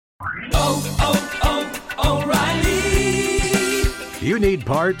O'Reilly. You need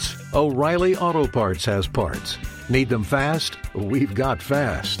parts? O'Reilly Auto Parts has parts. Need them fast? We've got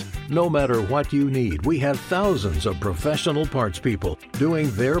fast. No matter what you need, we have thousands of professional parts people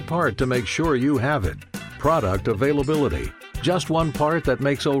doing their part to make sure you have it. Product availability. Just one part that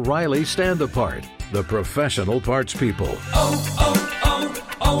makes O'Reilly stand apart. The professional parts people.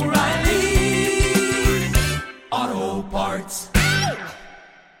 O'Reilly Auto Parts.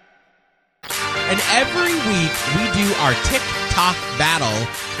 And every week we do our TikTok battle.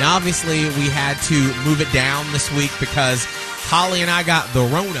 Now, obviously, we had to move it down this week because Holly and I got the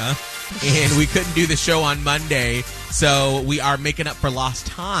Rona, and we couldn't do the show on Monday. So we are making up for lost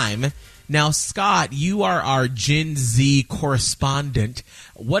time. Now, Scott, you are our Gen Z correspondent.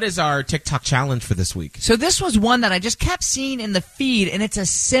 What is our TikTok challenge for this week? So this was one that I just kept seeing in the feed, and it's a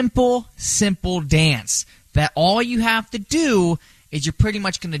simple dance that all you have to do is you're pretty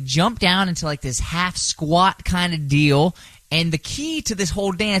much going to jump down into like this half squat kind of deal. And the key to this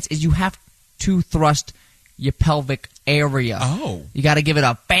whole dance is you have to thrust your pelvic area. Oh. You got to give it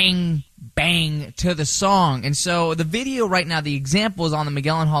a bang, bang to the song. And so the video right now, the example is on the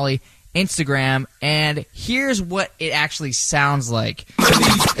Miguel and Holly Instagram, and here's what it actually sounds like.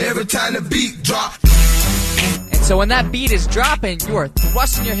 Every time the beat drop. And so when that beat is dropping, you are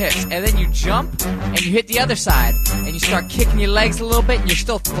thrusting your hips, and then you jump, and you hit the other side, and you start kicking your legs a little bit, and you're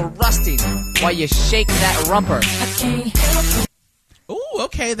still thrusting while you shake that rumper. Ooh,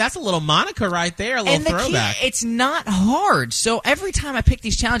 okay, that's a little Monica right there, a little And the throwback. key, it's not hard. So every time I pick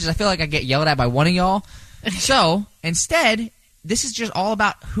these challenges, I feel like I get yelled at by one of y'all. So instead, this is just all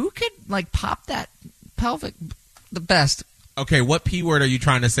about who could like pop that pelvic the best. Okay, what P word are you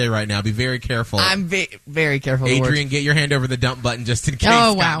trying to say right now? Be very careful. I'm very careful. with Adrian, words. get your hand over the dump button just in case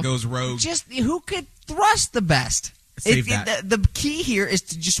Scott goes rogue. Just who could thrust the best. Save that. The key here is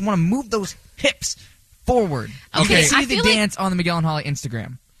to just want to move those hips forward. Okay. See I the feel dance on the Miguel and Holly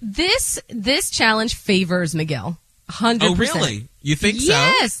Instagram. This challenge favors Miguel 100%. Oh, really? You think so?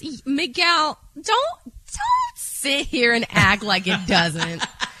 Yes, Miguel. Don't sit here and act like it doesn't.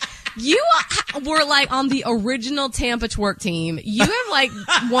 You were like on the original Tampa twerk team. You have like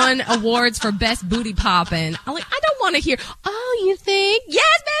won awards for best booty popping. I don't want to hear. Oh, you think?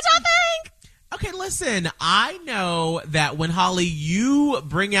 Yes, bitch, I think. Okay, listen, I know that when, Holly, you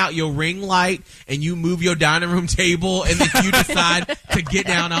bring out your ring light and you move your dining room table and then you decide to get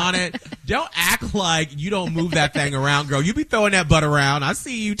down on it, don't act like you don't move that thing around, girl. You be throwing that butt around. I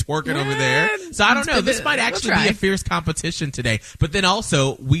see you twerking over there. So I don't know. This might actually be a fierce competition today. But then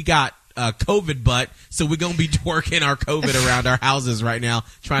also, we got COVID butt, so we're going to be twerking our COVID around our houses right now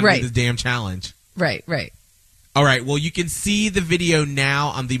trying to do this damn challenge. Right. All right, well, you can see the video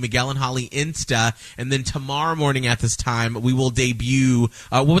now on the Miguel and Holly Insta, and then tomorrow morning at this time, we will debut,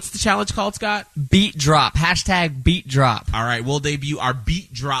 what's the challenge called, Scott? Beat drop. # beat drop. All right, we'll debut our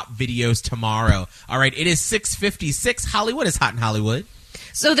beat drop videos tomorrow. All right, it is 6:56. Holly, what is hot in Hollywood?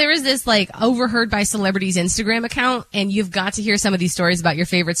 So there is this like overheard by celebrities Instagram account, and you've got to hear some of these stories about your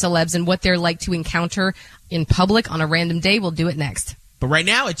favorite celebs and what they're like to encounter in public on a random day. We'll do it next. But right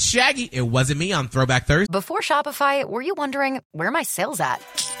now, it's Shaggy. It wasn't me on Throwback Thursday. Before Shopify, were you wondering, where are my sales at?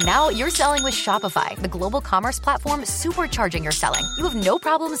 Now you're selling with Shopify, the global commerce platform supercharging your selling. You have no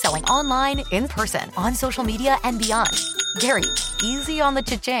problem selling online, in person, on social media, and beyond. Gary, easy on the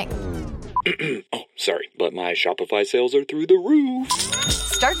cha-ching. Oh, sorry, but my Shopify sales are through the roof.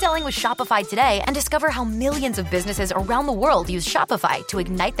 Start selling with Shopify today and discover how millions of businesses around the world use Shopify to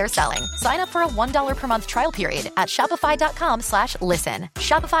ignite their selling. Sign up for a $1 per month trial period at shopify.com/listen.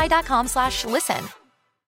 Shopify.com/listen.